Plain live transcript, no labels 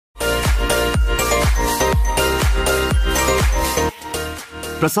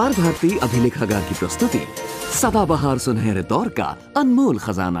प्रसार भारती अभिलेखागार की प्रस्तुति सदाबहार सुनहरे दौर का अनमोल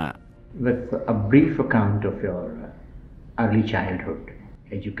खजाना. With a brief account of your early childhood,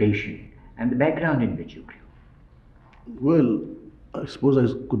 education, and the background in which you grew. Well, I suppose I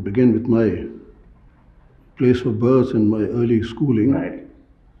could begin with my place of birth and my early schooling. Right.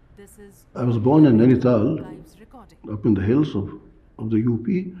 I was born in Nainital, up in the hills of the UP,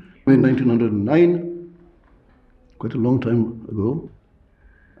 in 1909, quite a long time ago.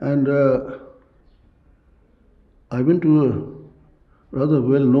 And I went to a rather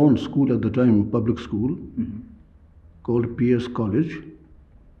well-known school at the time, public school, called PS College,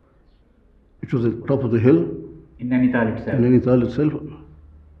 which was at the top of the hill. In Nainital itself? In Nainital itself.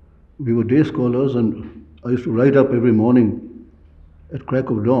 We were day scholars, and I used to ride up every morning at crack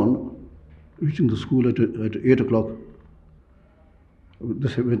of dawn, reaching the school at 8 o'clock.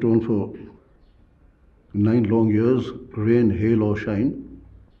 This went on for 9 long years, rain, hail or shine.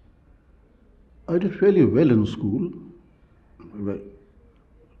 I did fairly well in school.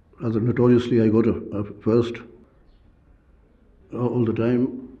 Rather notoriously, I got a first all the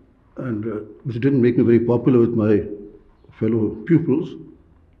time, and which didn't make me very popular with my fellow pupils,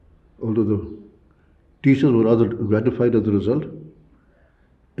 although the teachers were rather gratified at the result.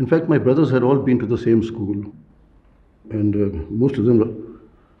 In fact, my brothers had all been to the same school, and most of them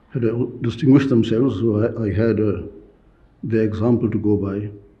had distinguished themselves, so I had their example to go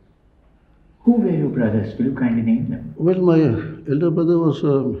by. Who were your brothers? Will you kindly name them? Well, my elder brother was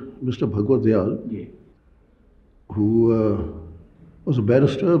Mr. Rajeshwar Dayal, Yeah. who was a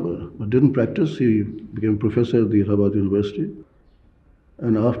barrister but didn't practice. He became professor at the Autobiography University.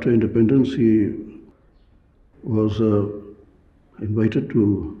 And after independence, he was invited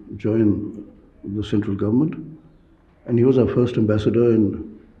to join the central government. And he was our first ambassador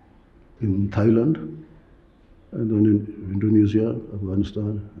in Thailand, and then in Indonesia,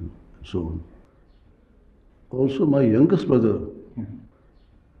 Afghanistan, and so on. Also, my youngest brother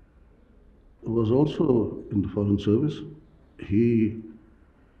was also in the Foreign Service. He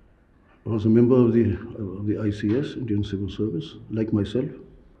was a member of the ICS, Indian Civil Service, like myself.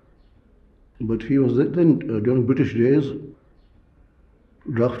 But he was then, during British days,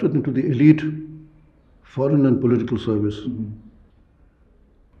 drafted into the elite foreign and political service.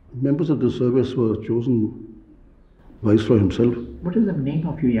 Members of the service were chosen Viceroy himself. What is the name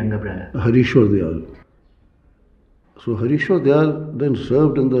of your younger brother? Rajeshwar Dayal. So Rajeshwar Dayal then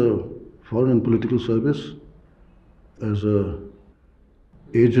served in the foreign and political service as an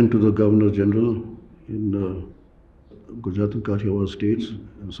agent to the Governor General in Gujarat and Kathiawar states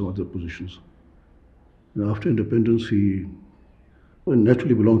and some other positions. And after independence, he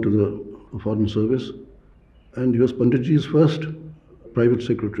naturally belonged to the foreign service, and he was Panditji's first private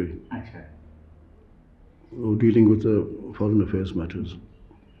secretary, dealing with the foreign affairs matters.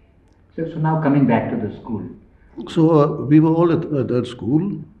 So now coming back to the school. So we were all at that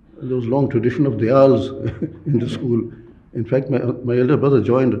school. There was a long tradition of Dayals in the school. In fact, my elder brother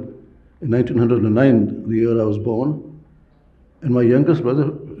joined in 1909, the year I was born, and my youngest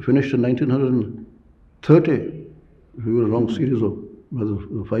brother finished in 1930. We were a long series of brothers,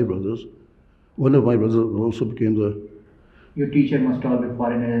 5 brothers. One of my brothers also became the... Your teacher must all be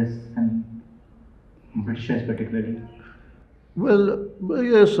foreigners and Britishers particularly? Well,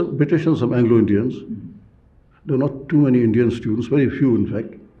 yes, some British and some Anglo-Indians. There were not too many Indian students, very few in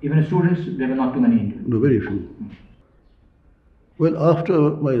fact. Even students, there were not too many Indians? No, very few. Well, after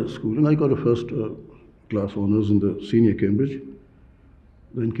my schooling, I got a first class honours in the senior Cambridge,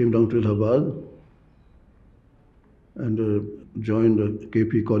 then came down to Allahabad and joined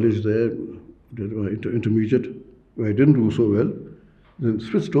KP College there, did my intermediate, where I didn't do so well. Then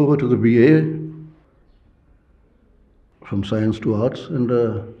switched over to the BA, from science to arts, and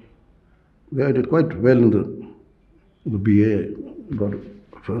there I did quite well in the BA, got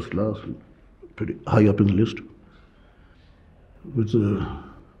first class, pretty high up in the list, with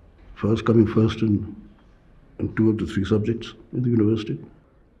coming first in 2 of the 3 subjects in the university.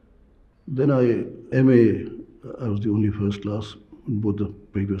 Then MA, I was the only first class in both the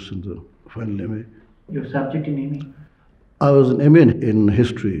previous and the final MA. Your subject in MA? I was an MA in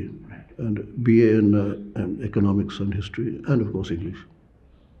history, and BA in economics and history, and of course English.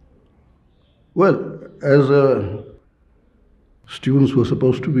 Well, as students who were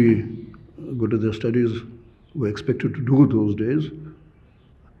supposed to be good at their studies were expected to do those days,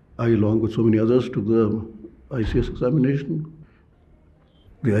 I, along with so many others, took the ICS examination.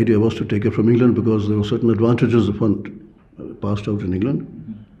 The idea was to take it from England because there were certain advantages if one passed out in England.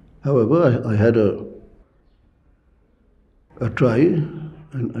 However, I had a try,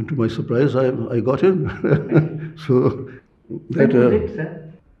 and to my surprise, I got in. So When was it,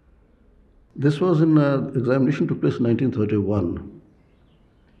 sir? This was in examination took place in 1931.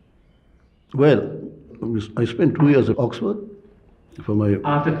 Well, I spent 2 years at Oxford for my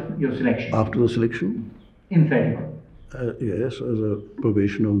After your selection? after the selection. In 31? Yes, as a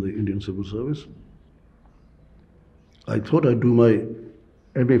probation on the Indian Civil Service. I thought I'd do my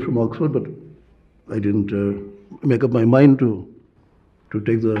MA from Oxford, but I didn't make up my mind to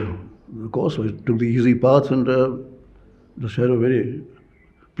take the course. I took the easy path and just had a very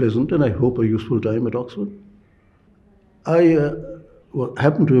pleasant and I hope a useful time at Oxford. I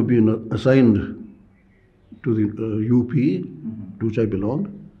happened to have been assigned to the UP, to which I belonged,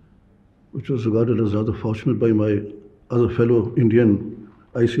 which was regarded as rather fortunate by my other fellow Indian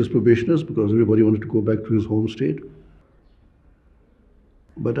ICS probationers because everybody wanted to go back to his home state.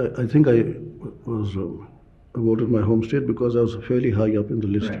 But I think I was awarded my home state because I was fairly high up in the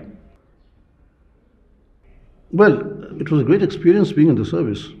list. Right. Well, it was a great experience being in the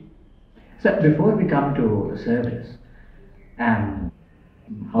service. So before we come to the service and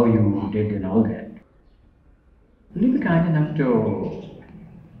how you did and all that, will you be kind enough to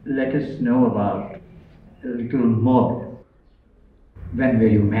let us know about a little more? When were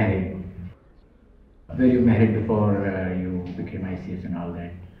you married? Were you married before you became ICS and all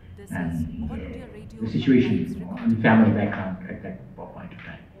that? And the situation, the family background at that point of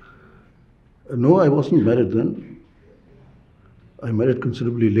time? No, I wasn't married then. I married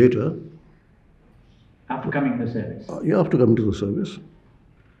considerably later. After coming to service? Yeah, after coming to the service.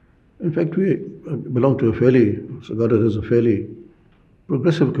 In fact, we belong to regarded as a fairly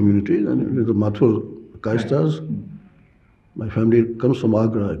progressive community, and with the Mathur Kaistas. My family comes from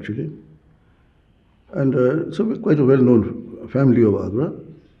Agra, actually. And so we're quite a well-known family of Agra.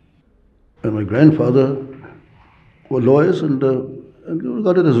 And my grandfather were lawyers and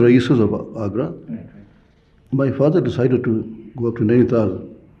regarded as Raises of Agra. Right. My father decided to go up to Nainital,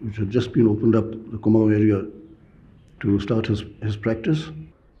 which had just been opened up, the Congo area, to start his practice.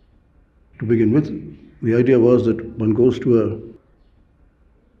 To begin with, the idea was that one goes to a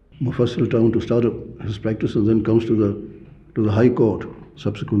Mufassil town to start his practice and then comes to the High Court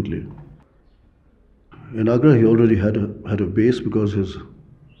subsequently. In Agra, he already had a base because his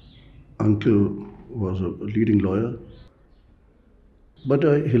uncle was a leading lawyer. But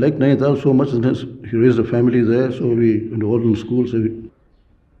he liked Nainital so much and he raised a family there, so we enrolled in school, so we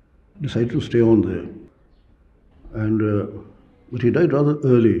decided to stay on there. But he died rather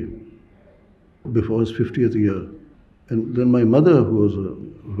early, before his 50th year. And then my mother, who was a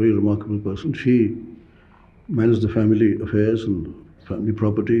very remarkable person, she managed the family affairs and family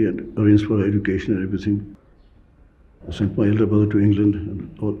property and arranged for her education and everything. I sent my elder brother to England and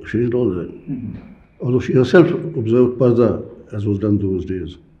she did all that. Although she herself observed Parda, as was done those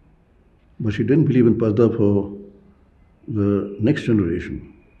days. But she didn't believe in Parda for the next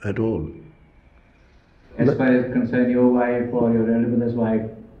generation at all. As far as concerned your wife or your elder brother's wife,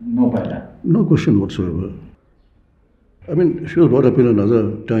 no Parda? No question whatsoever. I mean, she was brought up in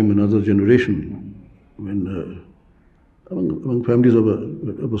another time, another generation, when among families of a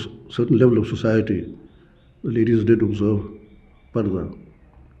certain level of society, the ladies did observe Parda.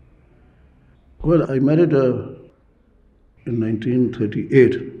 Well, I married in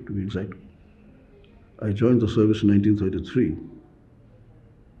 1938, to be exact. I joined the service in 1933.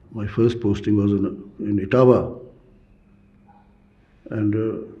 My first posting was in Etawah. And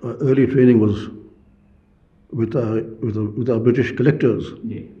early training was with our British collectors.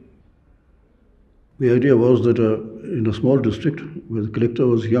 Yeah. The idea was that in a small district where the collector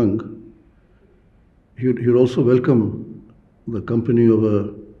was young, he'd also welcome the company of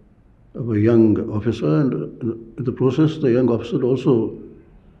a young officer, and in the process, the young officer would also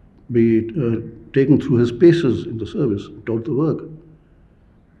be taken through his paces in the service, taught the work.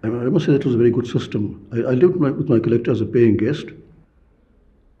 I must say that was a very good system. I lived with my collector as a paying guest,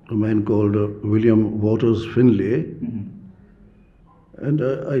 a man called William Waters Finlay. And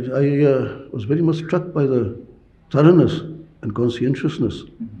I was very much struck by the thoroughness and conscientiousness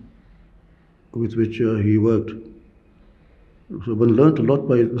with which he worked. So one learnt a lot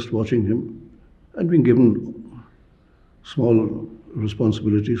by just watching him and being given small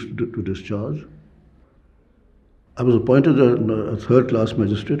responsibilities to discharge. I was appointed a third-class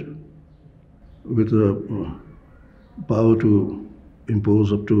magistrate with the power to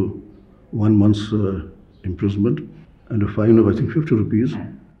impose up to 1 month's imprisonment and a fine of, I think, 50 rupees.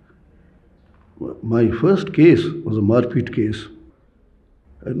 My first case was a Marpeet case,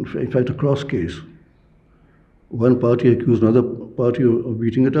 and in fact a cross case. One party accused another party of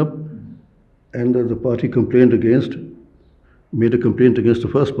beating it up, and the party made a complaint against the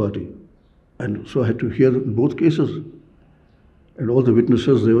first party. And so I had to hear both cases. And all the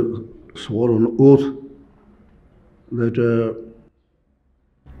witnesses, they were swore on oath that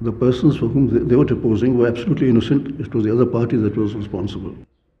the persons for whom they were deposing were absolutely innocent. It was the other party that was responsible.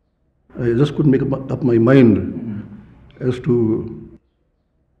 I just couldn't make up my mind as to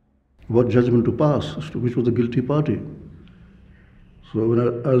what judgment to pass, as to which was the guilty party. So when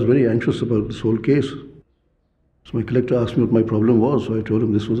I was very anxious about this whole case, so my collector asked me what my problem was, so I told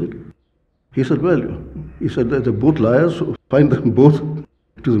him this was it. He said, well, that they're both liars, so find them both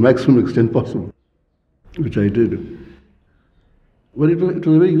to the maximum extent possible, which I did. Well, it was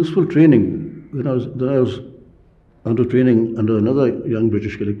a very useful training. Then I was under training under another young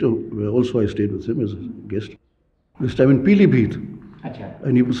British collector, where also I stayed with him as a guest. This time in Pilibhit,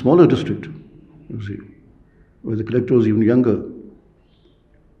 an even smaller district, you see, where the collector was even younger.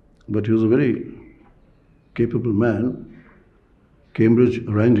 But he was a very capable man, Cambridge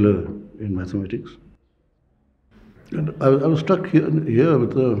wrangler in mathematics. And I was struck here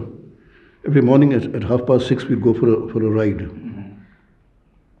with every morning at 6:30 we'd go for a ride.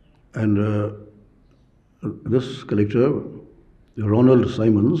 And this collector, Ronald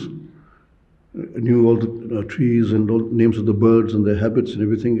Simons, knew all the trees and all the names of the birds and their habits and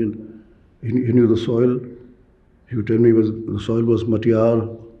everything. And he knew the soil. He would tell me whether the soil was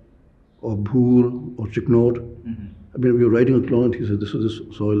Matiar or Bhoor or Chiknot. I mean, we were riding along and he said, this is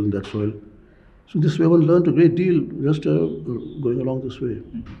this soil and that soil. So this way one learned a great deal just going along this way.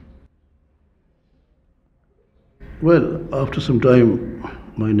 Well, after some time,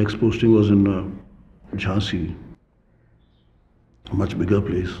 my next posting was in Jhansi, a much bigger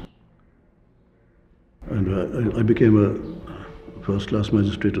place. And I became a first-class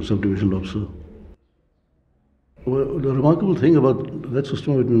magistrate or subdivision officer. Well, the remarkable thing about that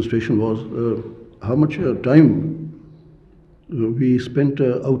system of administration was how much time we spent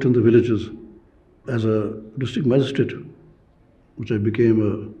out in the villages. As a district magistrate, which I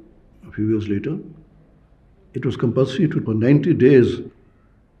became a few years later, it was compulsory to for 90 days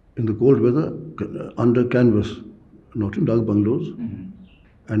in the cold weather under canvas, not in dark bungalows.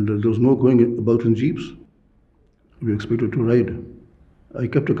 And there was no going about in jeeps. We were expected to ride. I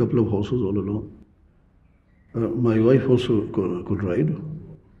kept a couple of horses all along. My wife also could ride.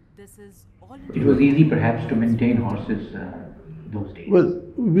 It was easy perhaps to maintain horses those days. Well,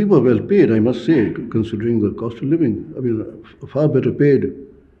 we were well paid, I must say, considering the cost of living. I mean, far better paid.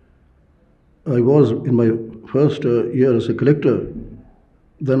 I was in my first year as a collector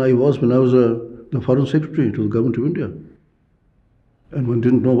than I was when I was the Foreign Secretary to the Government of India. And one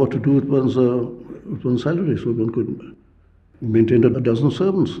didn't know what to do with one's salary, so one could maintain a dozen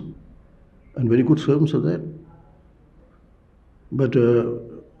servants, and very good servants at that. But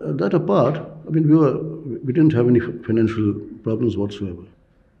that apart, I mean, we didn't have any financial problems whatsoever.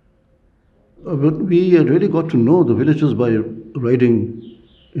 But we really got to know the villages by riding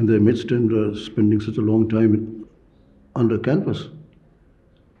in their midst and spending such a long time under canvas,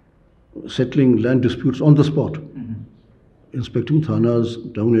 settling land disputes on the spot, inspecting thanas,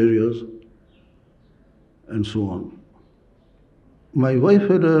 town areas, and so on. My wife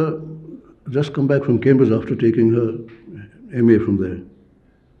had just come back from Cambridge after taking her MA from there.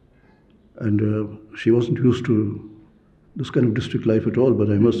 And she wasn't used to this kind of district life at all, but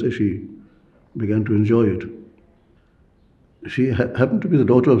I must say she began to enjoy it. She happened to be the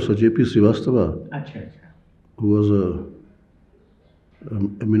daughter of Sir J.P. Srivastava, who was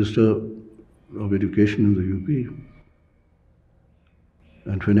a minister of education in the UP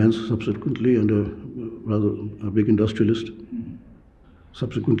and finance subsequently, and a big industrialist.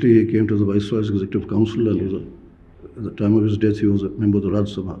 Subsequently, he came to the Viceroy's Executive Council, and at the time of his death, he was a member of the Raj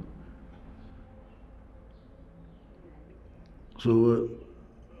Sabha. So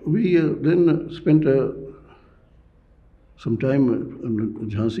we then spent some time in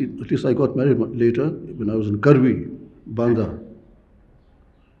Jhansi. At least I got married later when I was in Karvi, Banda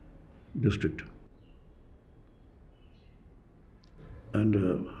district.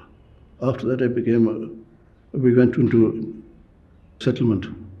 And after that we went into settlement,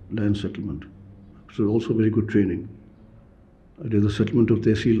 land settlement. So also very good training. I did the settlement of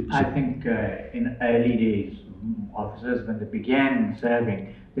Tehsil. I think in early days, officers, when they began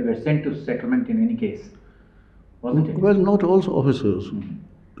serving, they were sent to settlement in any case, wasn't it? Well, not all officers.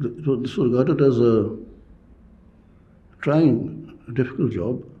 This was regarded as a trying, difficult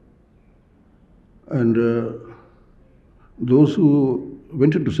job. And those who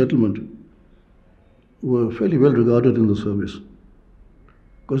went into settlement were fairly well regarded in the service,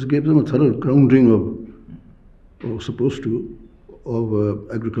 because it gave them a thorough grounding of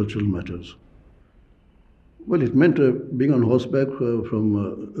agricultural matters. Well, it meant being on horseback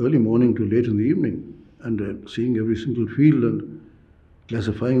from early morning to late in the evening, and seeing every single field and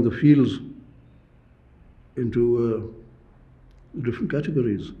classifying the fields into different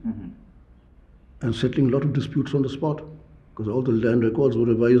categories and settling a lot of disputes on the spot, because all the land records were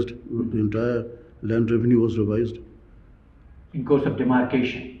revised, the entire land revenue was revised. In course of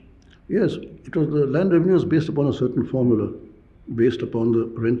demarcation? Yes, it was, the land revenue was based upon a certain formula, based upon the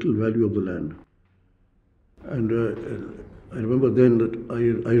rental value of the land. And I remember then that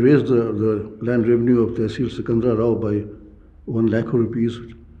I raised the land revenue of Tehsil Sikandra Rao by 1 lakh rupees,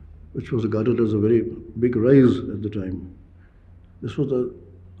 which was regarded as a very big rise at the time. This was the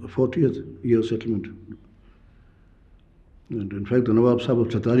 40th year settlement. And in fact, the Nawab Sahib of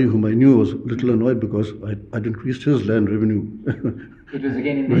Chatari, whom I knew, was a little annoyed because I'd increased his land revenue. It was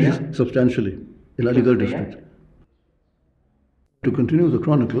again in the year? Substantially, in Aligarh district. To continue the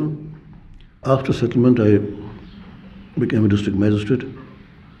chronicle, after settlement, I became a district magistrate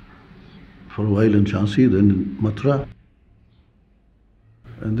for a while in Jhansi, then in Mathura,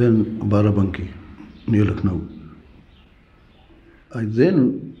 and then Barabanki, near Lucknow. I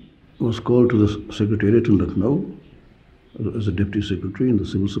then was called to the secretariat in Lucknow as a deputy secretary in the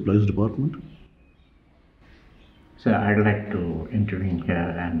Civil Supplies Department. Sir, I'd like to intervene here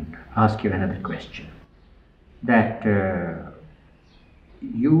and ask you another question. That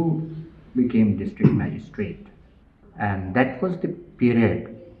you became district magistrate, and that was the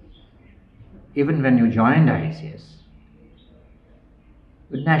period, even when you joined ICS,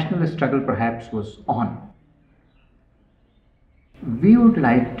 the national struggle perhaps was on. We would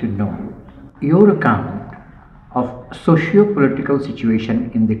like to know your account of socio-political situation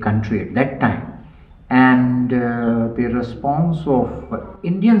in the country at that time, and the response of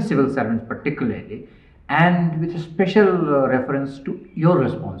Indian civil servants particularly, and with a special reference to your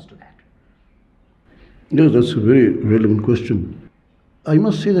response to that. Yes, that's a very relevant question. I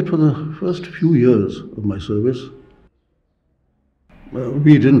must say that for the first few years of my service,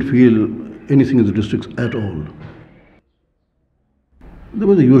 we didn't feel anything in the districts at all. There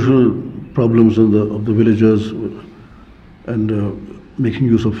were the usual problems of the villagers and making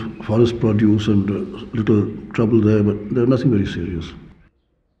use of forest produce and little trouble there, but there was nothing very serious.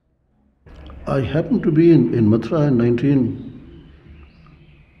 I happened to be in Mathura in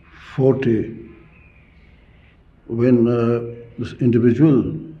 1940 when this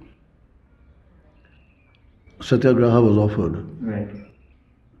individual Satyagraha was offered. Right.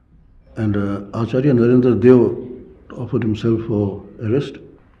 And Acharya Narendra Dev offered himself for arrest.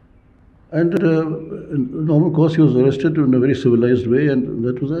 And in normal course, he was arrested in a very civilized way, and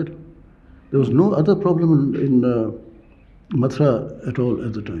that was that. There was no other problem in Mathura at all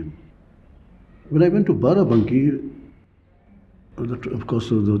at the time. When I went to Barabanki, of course,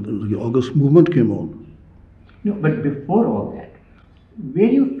 the August movement came on. No, but before all that, were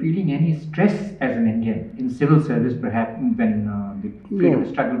you feeling any stress as an Indian in civil service, perhaps, when the freedom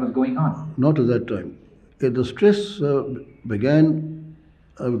struggle was going on? Not at that time. The stress began,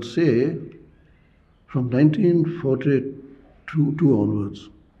 I would say, from 1942 onwards,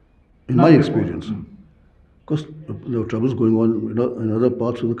 in my experience. Of course, there were troubles going on in other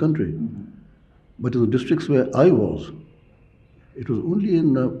parts of the country. But in the districts where I was, it was only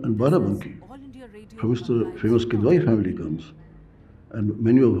in Barabanki, from which the famous Kidwai family comes. And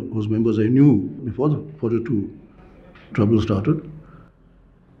many of whose members I knew before the 42 trouble started,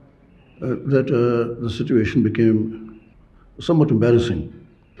 that the situation became somewhat embarrassing.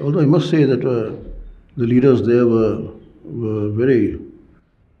 Although I must say that the leaders there were very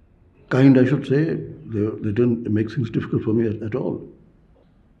kind, I should say. They didn't make things difficult for me at all.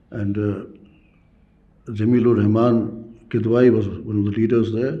 And Jamilur Rahman Kidwai was one of the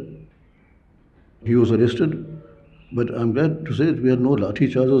leaders there. He was arrested, but I'm glad to say that we had no lathi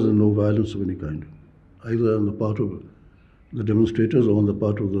charges and no violence of any kind, either on the part of the demonstrators or on the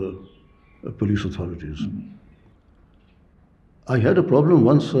part of the police authorities. I had a problem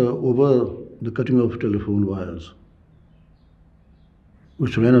once over the cutting of telephone wires,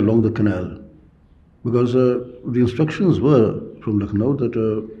 which ran along the canal, because the instructions were from Lucknow that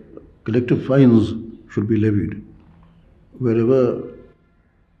collective fines should be levied wherever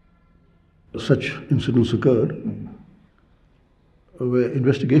such incidents occurred, where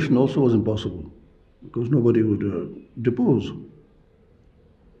investigation also was impossible, because nobody would depose.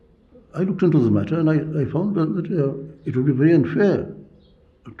 I looked into the matter and I found that it would be very unfair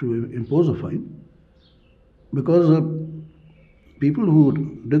to impose a fine, because people who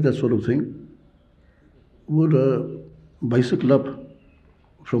did that sort of thing would bicycle up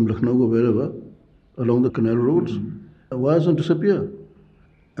from Lucknow or wherever along the canal roads, wires and disappear.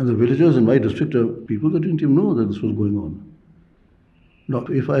 And the villagers in my district are people that didn't even know that this was going on. Now,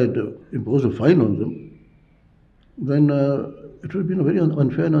 if I had imposed a fine on them, then it would have been very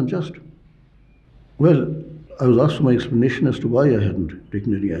unfair and unjust. Well, I was asked for my explanation as to why I hadn't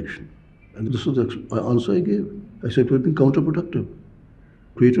taken any action. And this is the answer I gave. I said it would have been counterproductive,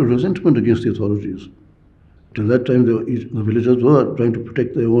 created resentment against the authorities. Till that time, the villagers were trying to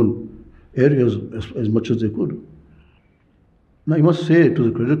protect their own areas as much as they could. Now, I must say, to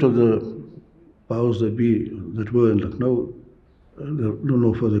the credit of the powers that be that were in Lucknow,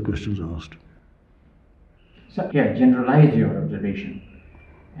 no further questions are asked. So, yeah, generalize your observation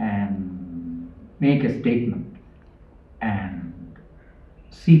and make a statement and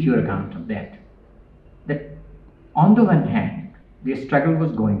see to your account of that. That on the one hand, the struggle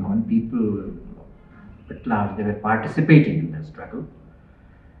was going on, people at large, they were participating in the struggle,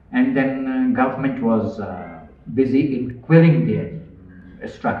 and then government was busy in quelling their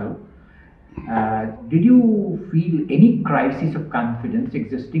struggle. Did you feel any crisis of confidence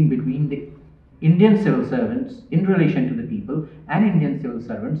existing between the Indian civil servants in relation to the people and Indian civil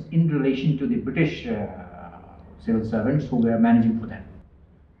servants in relation to the British civil servants who were managing for them?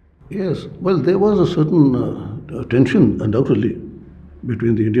 Yes, well, there was a certain tension, undoubtedly,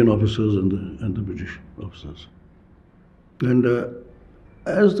 between the Indian officers and the British officers. And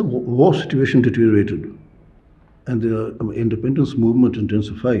as the war situation deteriorated and the independence movement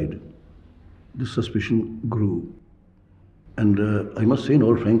intensified, this suspicion grew. And I must say in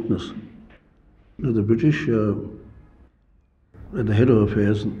all frankness, that the British, at the head of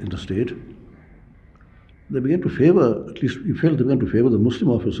affairs in the state, they began to favor, at least we felt they began to favor the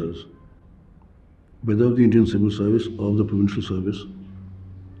Muslim officers, whether of the Indian civil service or the provincial service,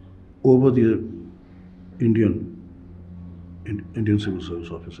 over the Indian civil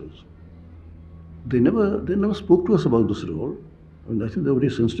service officers. They never spoke to us about this at all. And I think they were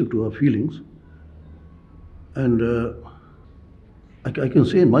very sensitive to our feelings. And I can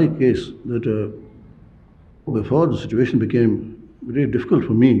say in my case that before the situation became very difficult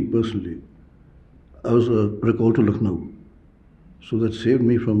for me personally, I was recalled to Lucknow. So that saved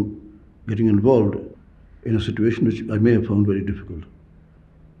me from getting involved in a situation which I may have found very difficult.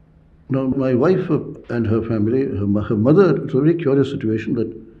 Now, my wife and her family, her mother, it's a very curious situation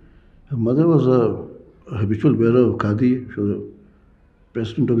that her mother was a habitual wearer of khadi. She was the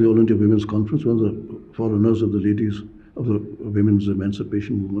president of the All India Women's Conference, one of the forerunners of the ladies of the women's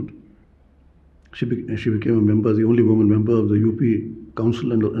emancipation movement. She became a member, the only woman member of the UP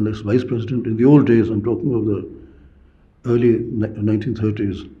Council and as vice president in the old days. I'm talking of the early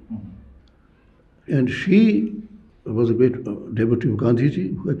 1930s. And she was a great devotee of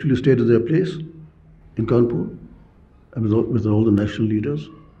Gandhiji, who actually stayed at their place in Kanpur and with all the national leaders.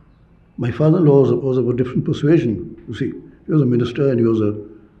 My father-in-law was of a different persuasion. You see, he was a minister and he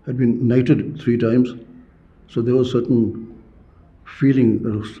had been knighted 3 times. So there was a certain feeling,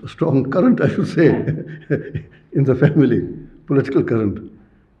 a strong current, I should say, in the family, political current.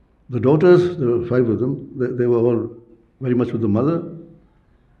 The daughters, there were 5 of them, they were all very much with the mother,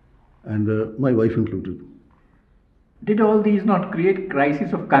 and my wife included. Did all these not create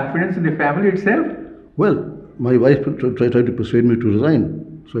crisis of confidence in the family itself? Well, my wife tried to persuade me to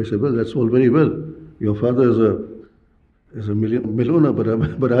resign. So I said, well, that's all very well. Your father is a millionaire,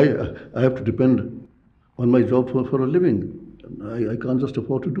 but I have to depend on my job for a living. I can't just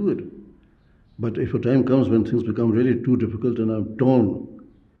afford to do it. But if a time comes when things become really too difficult and I'm torn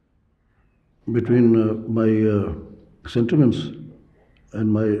between my sentiments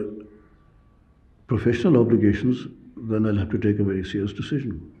and my professional obligations, then I'll have to take a very serious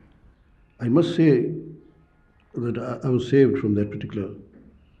decision. I must say that I was saved from that particular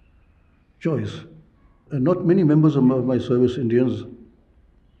choice. And not many members of my service, Indians,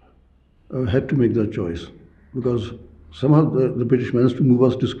 had to make that choice, because somehow the British managed to move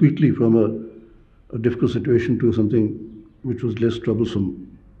us discreetly from a difficult situation to something which was less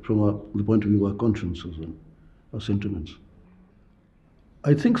troublesome from the point of view of our consciences and our sentiments.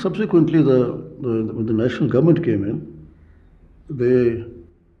 I think subsequently, when the national government came in, they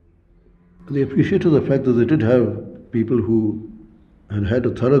appreciated the fact that they did have people who had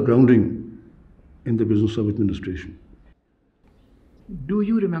a thorough grounding in the business of administration. Do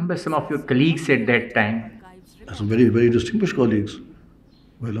you remember some of your colleagues at that time? Some very, very distinguished colleagues.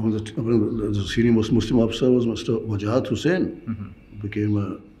 Well, among the senior most Muslim officer was Mr. Wajahat Hussain,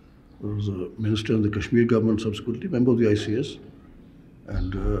 who was a minister in the Kashmir government subsequently, member of the ICS,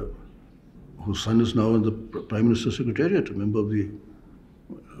 and whose son is now in the Prime Minister's Secretariat, a member of the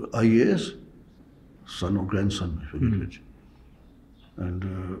IAS, son or grandson, I forget which. And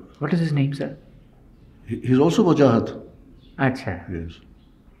what is his name, sir? He's also Wajahat. Acha. Yes.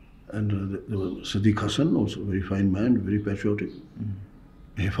 And there was Siddiq Hassan, also a very fine man, very patriotic.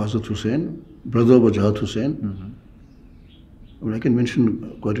 Hifazat Hussain, brother of Wajahat Hussain, I mean, I can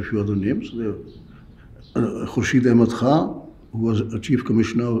mention quite a few other names. Khurshid Ahmad Khan, who was a chief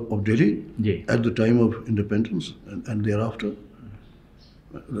commissioner of Delhi at the time of independence and thereafter.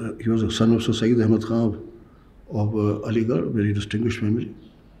 He was a son of Sir Saeed Ahmad Khan of Aligarh, a very distinguished family.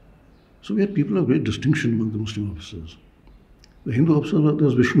 So we had people of great distinction among the Muslim officers. The Hindu officers, there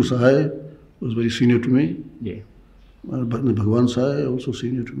was Vishnu Sahai, who was very senior to me. Bhagwan Sahai, also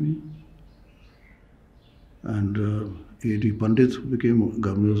senior to me. And A.D. Pandit became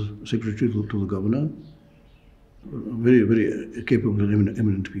governor's secretary to the governor. Very, very capable and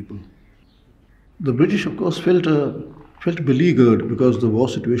eminent people. The British, of course, felt beleaguered because the war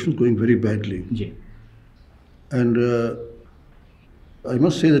situation was going very badly. And I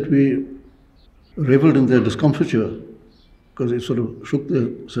must say that we reveled in their discomfiture because it sort of shook their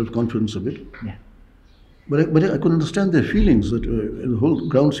self-confidence a bit. But I could understand their feelings that the whole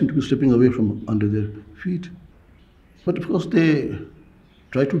ground seemed to be slipping away from under their feet. But of course they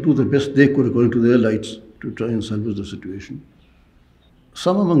tried to do the best they could according to their lights to try and salvage the situation.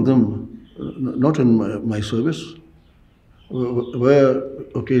 Some among them, not in my service, were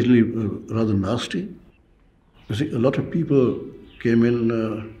occasionally rather nasty. You see, a lot of people came in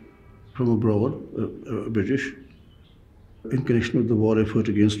from abroad, British, in connection with the war effort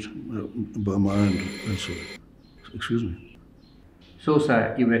against Burma and so on. Excuse me. So,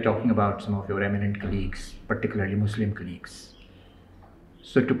 sir, you were talking about some of your eminent colleagues, particularly Muslim colleagues.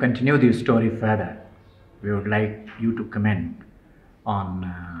 So, to continue this story further, we would like you to comment on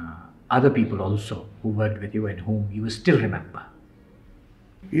other people also who worked with you and whom you still remember.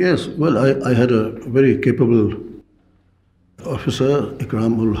 Yes, well, I had a very capable officer,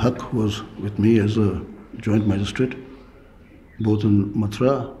 Ikram ul Haq, who was with me as a joint magistrate, both in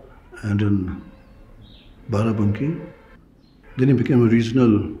Mathura and in Barabanki. Then he became a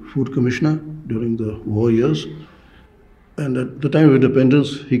regional food commissioner during the war years. And at the time of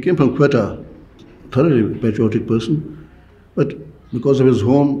independence, he came from Quetta, thoroughly patriotic person, but because of his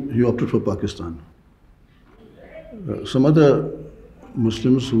home, he opted for Pakistan. Some other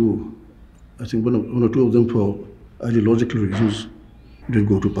Muslims who, I think one or two of them for ideological reasons, did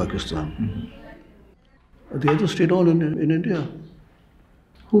go to Pakistan. The others stayed on in India.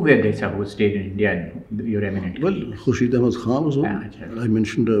 Who were they, sir, who stayed in India and your eminent colleagues? Well, Khurshid Ahmad Khan was one. I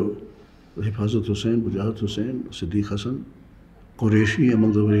mentioned Hifazat Hussain, Bujahat Hussain, Siddiq Hassan, Qureshi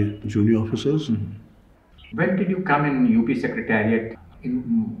among the very junior officers. When did you come in UP Secretariat? In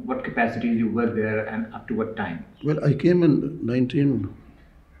what capacities you worked there and up to what time? Well, I came in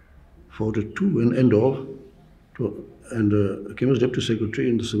 1942 and end of, and I came as Deputy Secretary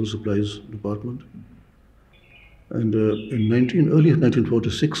in the Civil Supplies Department. And in early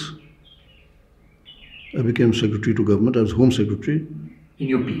 1946, I became Secretary to Government. I was Home Secretary.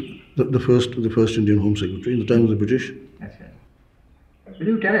 In UP? The first Indian Home Secretary in the time of the British. That's right. Will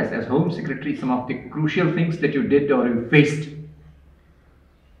you tell us, as Home Secretary, some of the crucial things that you did or you faced?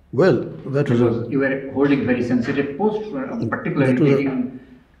 Well, that was... Because you were holding very sensitive post, particularly taking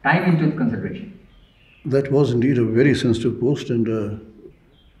time into consideration. That was indeed a very sensitive post, and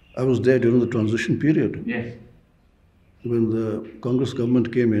I was there during the transition period. Yes. When the Congress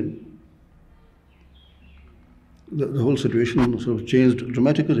government came in, the whole situation sort of changed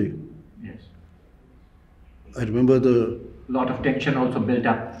dramatically. Yes. I remember A lot of tension also built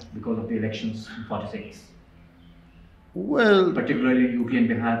up because of the elections in 46. Well, particularly UP and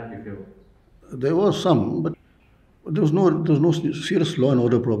Bihar, there was some, but there was no serious law and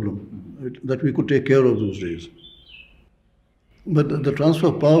order problem that we could take care of those days. But the transfer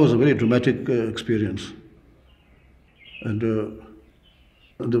of power was a very dramatic experience. And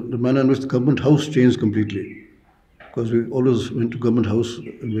the manner in which the government house changed completely. Because we always went to government house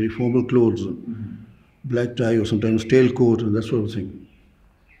in very formal clothes, black tie or sometimes tailcoat and that sort of thing.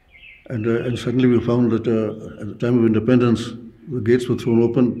 And suddenly we found that at the time of independence, the gates were thrown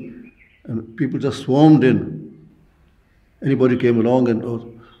open and people just swarmed in. Anybody came along and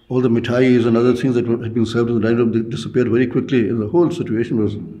all the mithais and other things that had been served in the dining room, they disappeared very quickly, and the whole situation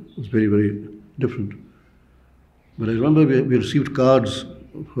was very, very different. But I remember we received cards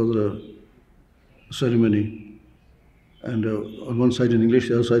for the ceremony, and on one side in English,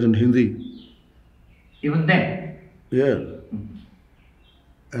 the other side in Hindi. Even then? Yeah.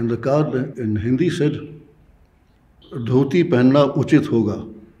 And the card in Hindi said, "Dhoti pehenna uchit hoga."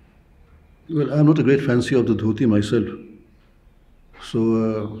 Well, I'm not a great fancier of the dhoti myself.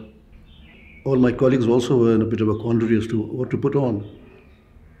 So all my colleagues also were in a bit of a quandary as to what to put on.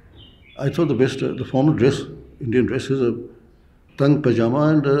 I thought the formal dress, Indian dress, is a tang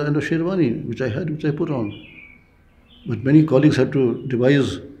pajama and a sherwani, which I put on. But many colleagues had to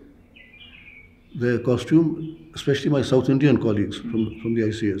devise their costume, especially my South Indian colleagues from the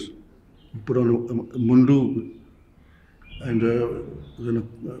ICS, put on a mundu and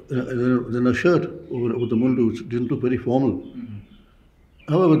then a shirt over the mundu, which didn't look very formal.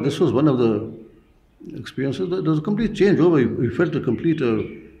 However, this was one of the experiences. There was a complete changeover. We felt a complete.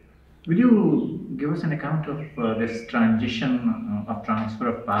 Will you give us an account of this transition of transfer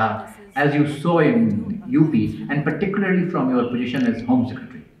of power as you saw in UP, and particularly from your position as Home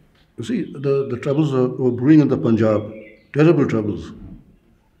Secretary? You see, the troubles were brewing in the Punjab, terrible troubles.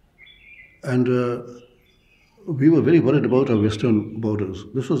 And we were very worried about our western borders.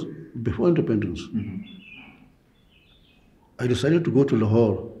 This was before independence. I decided to go to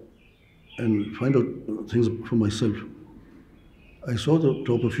Lahore and find out things for myself. I saw the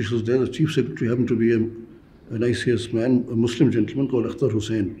top officials there. The chief secretary happened to be an ICS man, a Muslim gentleman called Akhtar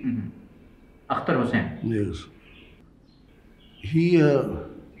Hussain. Akhtar Hussain? Yes. He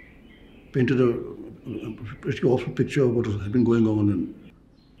painted a pretty awful picture of what had been going on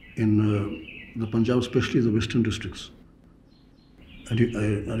in the Punjab, especially the western districts. And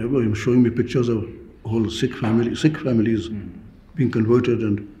I remember him showing me pictures of whole Sikh families being converted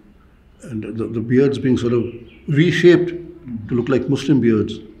and the beards being sort of reshaped to look like Muslim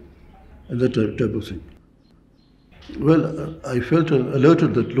beards and that type of thing. Well, I felt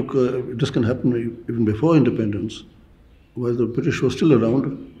alerted that, look, this can happen even before independence, while the British were still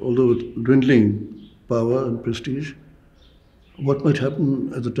around, although with dwindling power and prestige. What might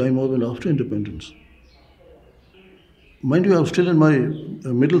happen at the time or even after independence? Mind you, I was still in my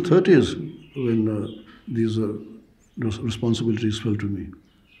middle 30s when these responsibilities fell to me.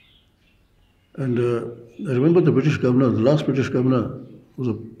 And I remember the British governor, the last British governor, was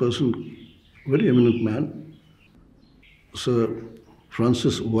a person, very eminent man, Sir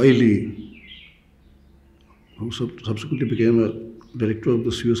Francis Wiley, who subsequently became a director of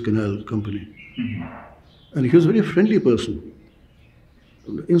the Suez Canal Company. And he was a very friendly person.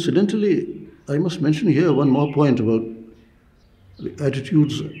 Incidentally, I must mention here one more point about the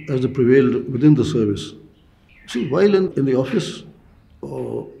attitudes as they prevailed within the service. See, while in the office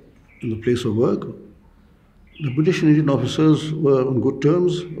or in the place of work, the British and Indian officers were on good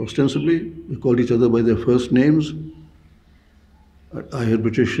terms, ostensibly. They called each other by their first names. I had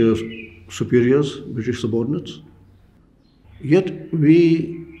British superiors, British subordinates. Yet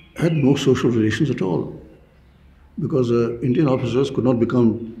we had no social relations at all, because Indian officers could not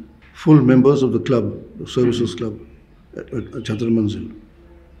become full members of the club, the services club at Chhatra Manzil.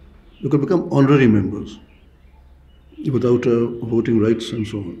 They could become honorary members without voting rights and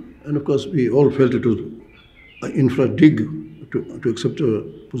so on. And of course, we all felt it was an infra dig to accept a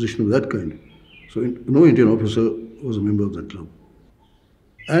position of that kind. So no Indian officer was a member of that club.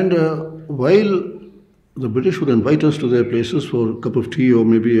 And while the British would invite us to their places for a cup of tea or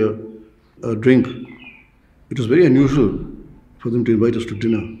maybe a drink, it was very unusual for them to invite us to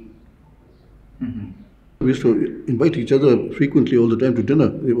dinner. We used to invite each other frequently all the time to dinner,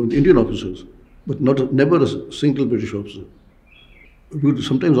 the Indian officers, but never a single British officer. We would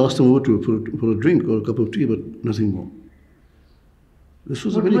sometimes ask them over for a drink or a cup of tea, but nothing more. This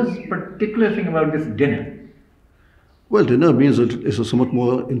was what was the particular thing about this dinner? Well, dinner means that it's a somewhat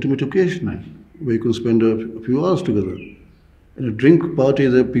more intimate occasion where you can spend a few hours together. In a drink party,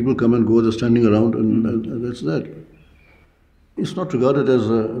 there people come and go, they're standing around, and that's that. It's not regarded as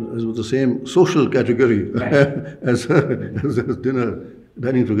with the same social category as dinner.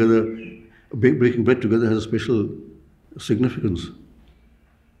 Dining together, breaking bread together has a special significance.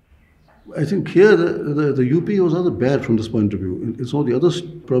 I think here the UP was rather bad from this point of view. In some of the other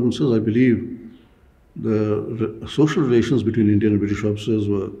provinces, I believe, the social relations between Indian and British officers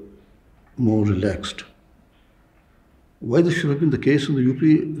were more relaxed. Why this should have been the case in the UP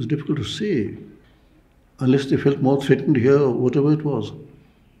is difficult to say, unless they felt more threatened here or whatever it was.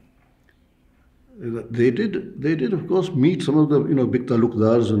 They did of course meet some of the big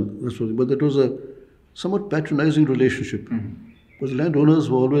talukdars and that sort of thing, but that was a somewhat patronizing relationship. But the landowners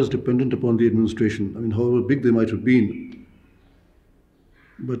were always dependent upon the administration. I mean, however big they might have been.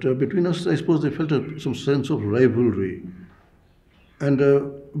 But between us, I suppose they felt some sense of rivalry. And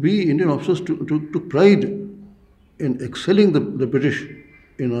we Indian officers took pride in excelling the British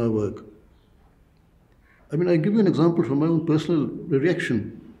in our work. I mean, I give you an example from my own personal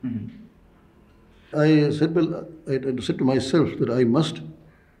reaction. I said to myself that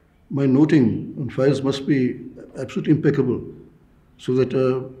my noting on files must be absolutely impeccable, so that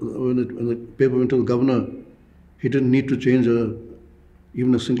when the paper went to the governor, he didn't need to change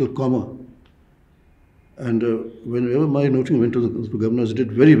even a single comma. And whenever my noting went to the governor, as it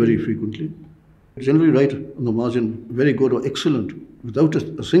did very, very frequently, generally write on the margin, very good or excellent, without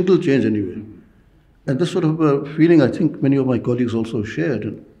a single change anywhere. And this sort of feeling, I think many of my colleagues also shared,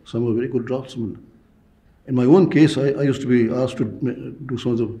 and some were very good draftsmen. In my own case, I used to be asked to do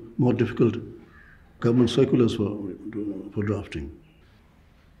some of the more difficult government circulars for drafting.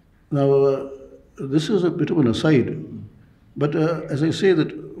 Now, this is a bit of an aside, but as I say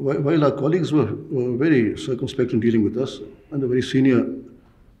that while our colleagues were very circumspect in dealing with us, and the very senior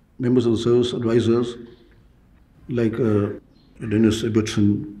members of the service, advisors, like Dennis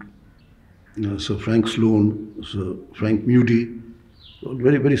Ibbotson, Sir Frank Sloan, Sir Frank Moody,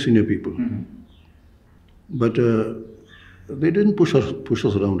 very, very senior people. Mm-hmm. But they didn't push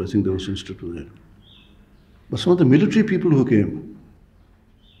us around. I think they were sensitive to that. But some of the military people who came,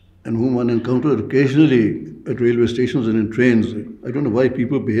 and whom one encountered occasionally at railway stations and in trains, I don't know why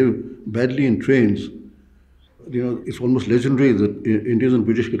people behave badly in trains. You know, it's almost legendary that Indians and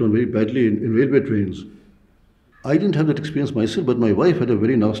British get on very badly in railway trains. I didn't have that experience myself, but my wife had a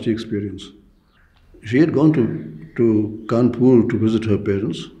very nasty experience. She had gone to Kanpur to visit her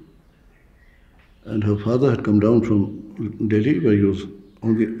parents, and her father had come down from Delhi, where he was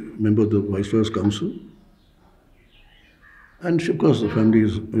only member of the Viceroy's Council. And she, of course, the family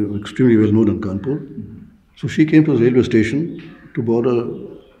is extremely well known in Kanpur. Mm-hmm. So she came to the railway station to board a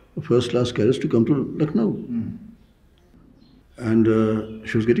first-class carriage to come to Lucknow. Mm-hmm. And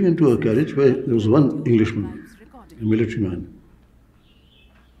she was getting into a carriage where there was one Englishman, a military man,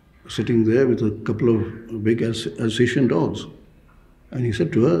 sitting there with a couple of big Alsatian dogs. And he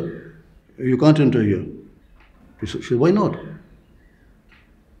said to her, "You can't enter here." She said, "Why not?"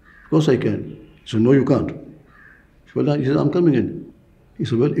 "Of course I can." She said, "No, you can't." She said, "I'm coming in." He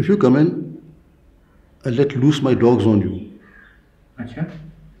said, "Well, if you come in, I'll let loose my dogs on you." Achha.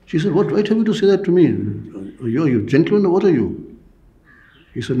 She said, "What right have you to say that to me? Are you gentleman or what are you?"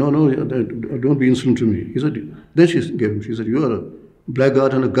 He said, No, don't be insolent to me." He said, then she said, "You are a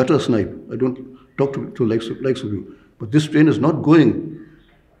blackguard and a gutter snipe. I don't talk to likes of you. But this train is not going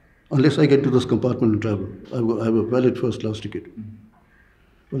unless I get to this compartment and travel. I have a valid first-class ticket." Mm-hmm.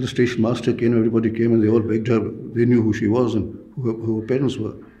 Well, the station master came, everybody came, and they all begged her. They knew who she was and who her parents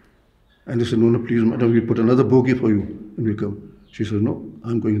were. And they said, "No, please, madam, we'll put another bogie for you and we'll come." She said, "No,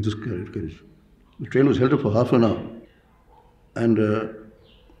 I'm going in this carriage." The train was held up for half an hour. And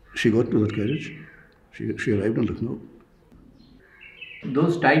she got into that carriage. She arrived in Lucknow.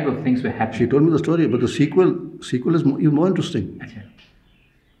 Those type of things were happening. She told me the story, but the sequel is even more interesting. Okay.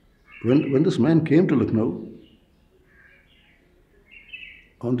 When this man came to Lucknow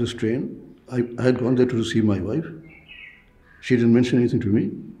on this train, I had gone there to receive my wife. She didn't mention anything to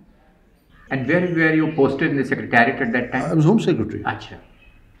me. And where were you posted in the secretariat at that time? I was Home Secretary. Achha.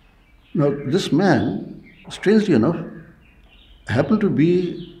 Now, this man, strangely enough, happened to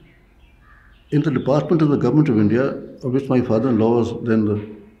be in the department of the government of India, of which my father-in-law was then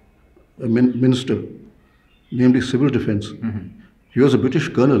the minister, namely Civil Defence. Mm-hmm. He was a British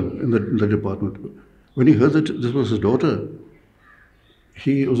colonel in the department. When he heard that this was his daughter,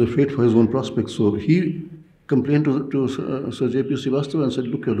 he was afraid for his own prospects. So he complained to Sir J.P. Srivastava and said,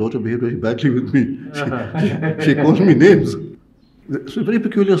 "Look, your daughter behaved very badly with me. She called me names." It's a very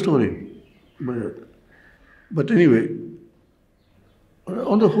peculiar story. But anyway,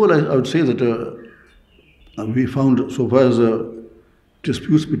 on the whole, I would say that we found, so far as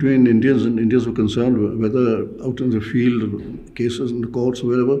disputes between Indians and Indians were concerned, whether out in the field, cases in the courts,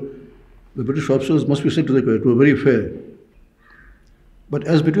 wherever, the British officers, must be said to their credit, were very fair. But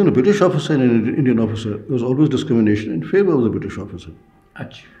as between a British officer and an Indian officer, there was always discrimination in favor of the British officer.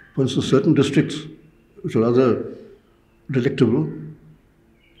 Achha. For instance, certain districts which are rather delectable,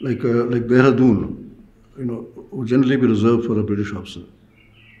 like Dehradun, would generally be reserved for a British officer.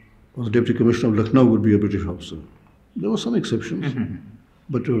 Or the Deputy Commissioner of Lucknow would be a British officer. There were some exceptions, mm-hmm.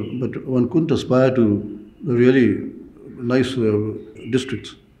 but one couldn't aspire to the really nice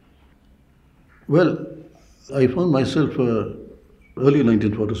districts. Well, I found myself early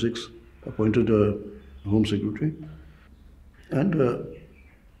 1946 appointed Home Secretary, and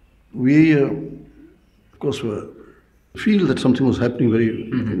we, of course, feel that something was happening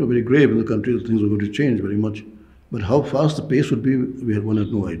very grave in the country, that things were going to change very much. But how fast the pace would be, one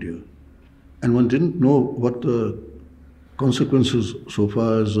had no idea. And one didn't know what the consequences so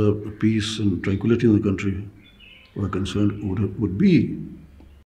far as peace and tranquility in the country were concerned would be.